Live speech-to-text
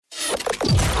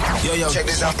Yo, check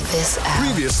this out.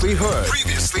 Previously heard.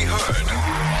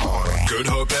 Good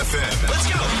Hope FM.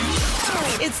 Let's go.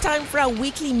 It's time for our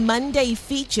weekly Monday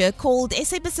feature called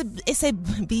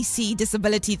SABC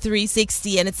Disability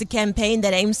 360, and it's a campaign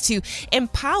that aims to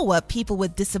empower people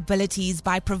with disabilities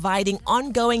by providing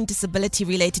ongoing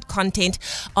disability-related content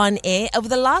on air. Over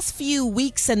the last few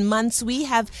weeks and months, we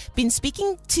have been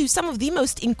speaking to some of the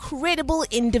most incredible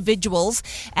individuals,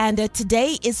 and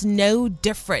today is no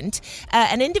different.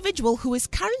 An individual who is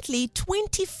currently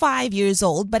 25 years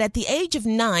old, but at the age of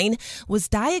 9 was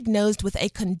diagnosed with a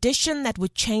condition that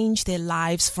would change their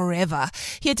lives forever.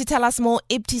 Here to tell us more,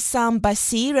 Ibtisaam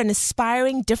Basier, an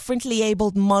aspiring differently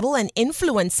abled model and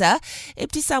influencer.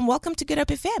 Ibtisaam, welcome to Good Hope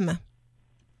FM.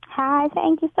 Hi,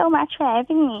 thank you so much for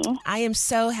having me. I am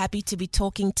so happy to be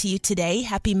talking to you today.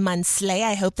 Happy Monslay.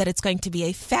 I hope that it's going to be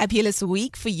a fabulous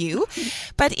week for you.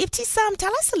 But Ibtisaam,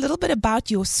 tell us a little bit about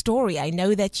your story. I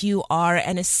know that you are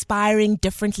an aspiring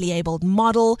differently abled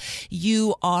model.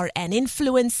 You are an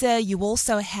influencer. You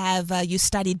also have, you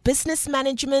studied business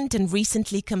management and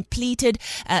recently completed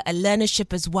a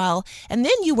learnership as well. And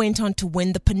then you went on to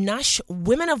win the Panache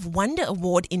Women of Wonder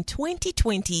Award in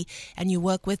 2020, and you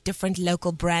work with different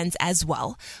local brands as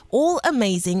well. All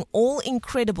amazing, all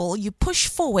incredible. You push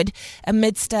forward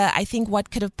amidst, I think, what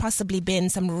could have possibly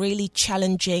been some really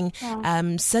challenging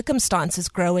circumstances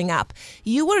growing up.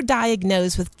 You were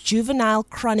diagnosed with Juvenile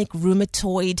Chronic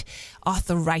Rheumatoid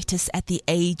Arthritis at the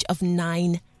age of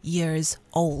 9 years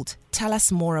old. Tell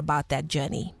us more about that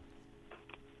journey.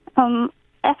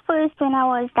 At first, when I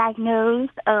was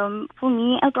diagnosed, for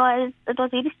me, it was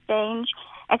really strange,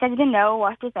 as I didn't know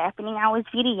what was happening. I was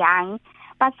very young.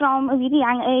 But from a really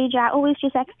young age, I always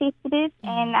just accepted it,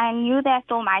 and I knew that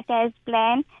Almighty has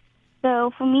planned.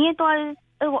 So for me, it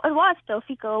was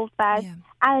difficult, but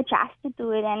I adjusted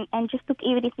to it and just took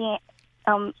everything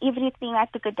I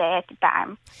took a day at a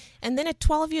time. And then at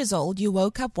 12 years old, you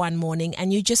woke up one morning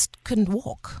and you just couldn't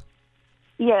walk.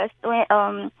 Yes,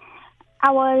 I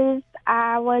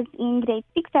was in grade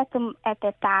 6 at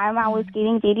the time. I was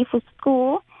getting ready for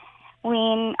school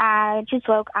when I just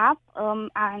woke up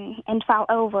and fell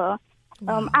over.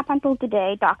 Up until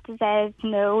today, doctors have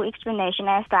no explanation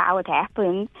as to how it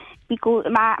happened, because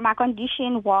my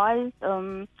condition was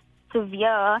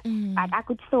severe, but I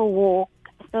could still walk.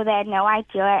 So they had no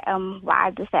idea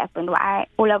why this happened, why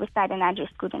all of a sudden I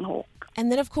just couldn't walk. And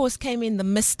then, of course, came in the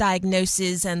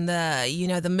misdiagnosis and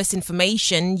the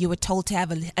misinformation. You were told to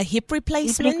have a hip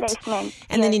replacement.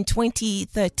 And then in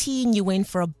 2013, you went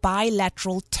for a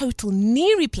bilateral total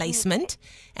knee replacement.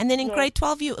 And then in grade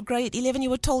 11, you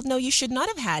were told, no, you should not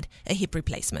have had a hip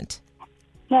replacement.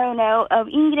 No.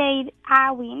 In grade,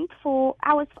 I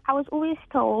was always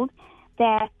told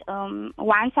that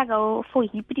once I go for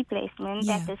hip replacement,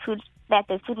 that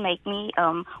this would make me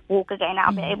walk again.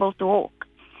 I'll be able to walk.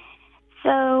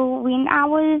 So when I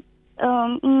was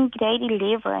in grade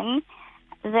 11,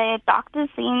 the doctors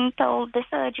the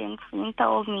surgeons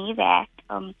told me that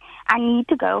I need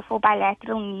to go for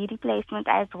bilateral knee replacement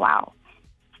as well.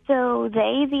 So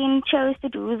they then chose to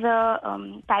do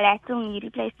the bilateral knee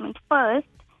replacement first.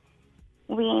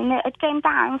 When it came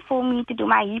time for me to do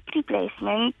my hip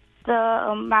replacement,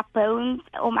 my bones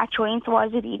or my joints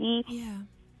was already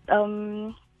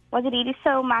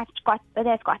so much it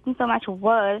has gotten so much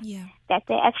worse that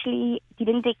they actually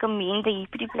didn't recommend the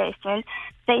hip replacement.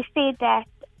 They said that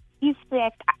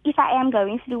if I am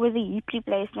going through with the hip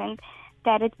replacement,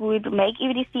 that it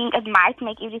might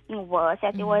make everything worse,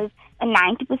 that there was a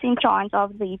 90% chance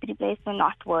of the hip replacement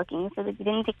not working, so they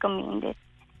didn't recommend it.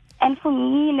 And for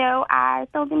me, I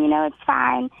told them, it's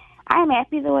fine. I'm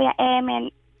happy the way I am,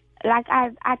 and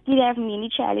I did have many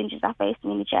challenges. I faced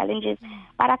many challenges,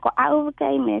 but I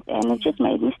overcame it, and it just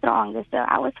made me stronger. So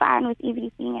I was fine with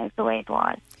everything as the way it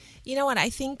was. You know what? I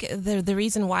think the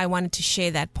reason why I wanted to share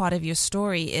that part of your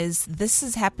story is this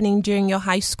is happening during your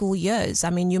high school years. I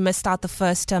mean, you missed out the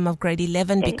first term of grade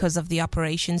 11 because of the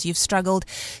operations. You've struggled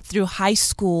through high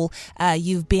school.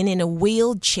 You've been in a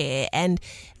wheelchair, and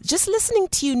just listening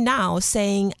to you now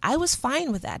saying, I was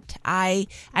fine with that. I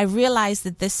realized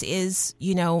that this is,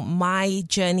 my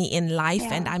journey in life,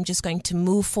 and I'm just going to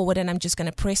move forward and I'm just going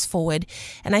to press forward.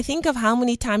 And I think of how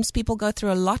many times people go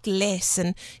through a lot less,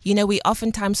 and, we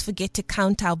oftentimes forget to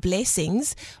count our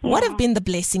blessings. What have been the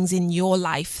blessings in your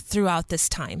life throughout this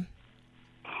time?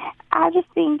 I just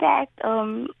think that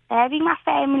having my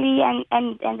family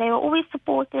and they were always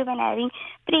supportive, and having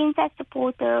friends that's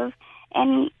supportive,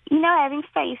 and having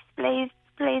faith plays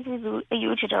a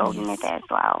huge role in it as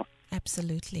well.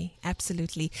 Absolutely,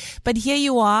 absolutely. But here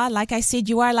you are, like I said,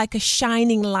 you are like a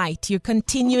shining light. You're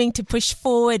continuing to push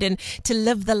forward and to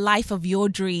live the life of your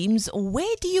dreams.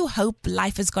 Where do you hope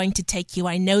life is going to take you?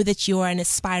 I know that you are an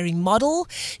aspiring model.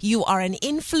 You are an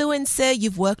influencer.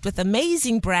 You've worked with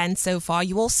amazing brands so far.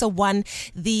 You also won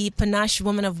the Panache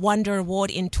Woman of Wonder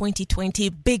Award in 2020.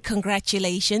 Big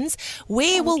congratulations.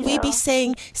 Where will we be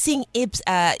seeing Ibs?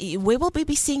 Where will we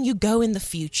be seeing you go in the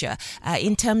future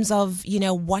in terms of,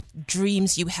 what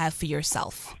dreams you have for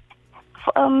yourself?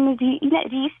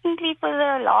 Recently, for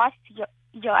the last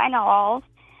year and a half,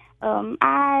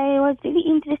 I was really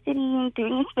interested in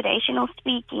doing inspirational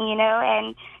speaking,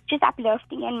 and just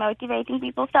uplifting and motivating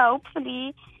people. So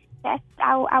hopefully, I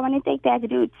want to take that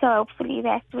route. So hopefully,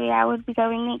 that's where I would be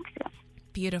going next.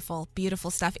 Beautiful, beautiful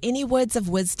stuff. Any words of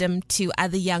wisdom to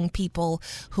other young people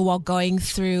who are going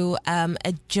through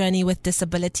a journey with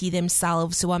disability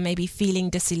themselves, who are maybe feeling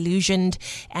disillusioned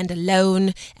and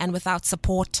alone and without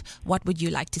support? What would you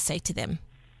like to say to them?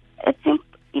 It's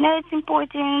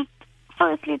important.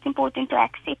 Firstly, it's important to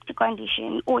accept your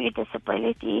condition or your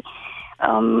disability.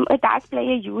 It does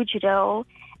play a huge role.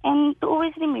 And to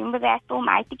always remember that the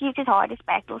Almighty gives his hardest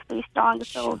battles to his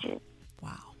strongest soldiers.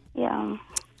 Wow. Yeah.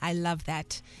 I love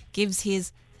that. Gives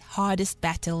his hardest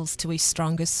battles to his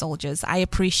strongest soldiers. I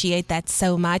appreciate that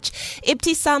so much.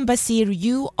 Ibtisaam Basier,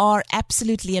 you are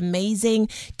absolutely amazing.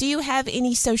 Do you have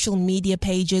any social media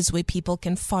pages where people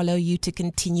can follow you to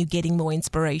continue getting more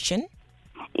inspiration?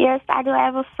 Yes, I do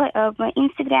have an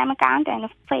Instagram account and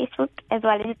a Facebook as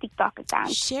well as a TikTok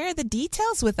account. Share the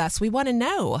details with us. We want to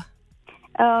know.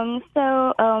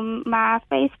 My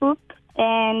Facebook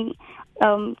and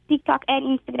TikTok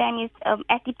and Instagram is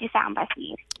at Ibtisaam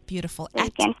Basier. Beautiful. So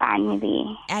you can find me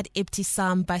there. At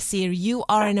Ibtisaam Basier. You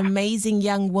are an amazing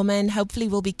young woman. Hopefully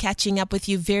we'll be catching up with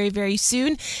you very, very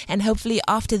soon. And hopefully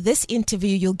after this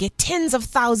interview, you'll get tens of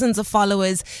thousands of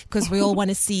followers, because we all want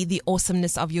to see the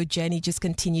awesomeness of your journey just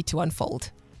continue to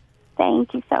unfold.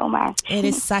 Thank you so much. It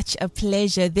is such a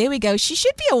pleasure. There we go. She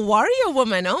should be a warrior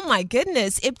woman. Oh my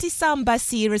goodness. Ibtisaam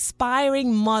Basier,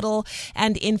 aspiring model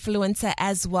and influencer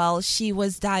as well. She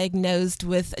was diagnosed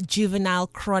with juvenile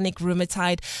chronic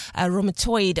rheumatoid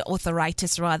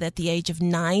arthritis at the age of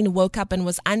 9, woke up and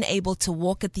was unable to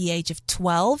walk at the age of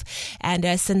 12. And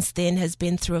since then has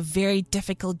been through a very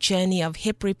difficult journey of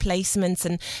hip replacements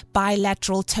and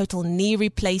bilateral total knee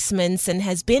replacements, and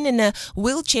has been in a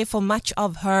wheelchair for much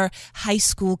of her high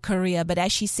school career. But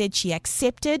as she said, she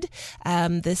accepted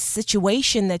the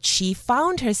situation that she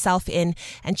found herself in,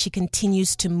 and she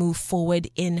continues to move forward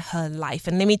in her life.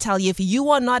 And let me tell you, if you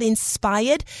are not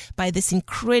inspired by this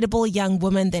incredible young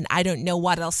woman, then I don't know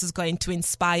what else is going to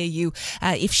inspire you.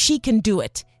 If she can do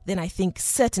it, then I think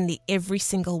certainly every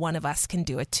single one of us can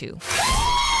do it too.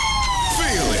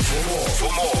 Feel it. For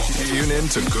more, tune in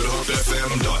to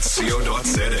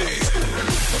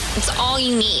goodhopefm.co.za. It's all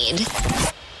you need.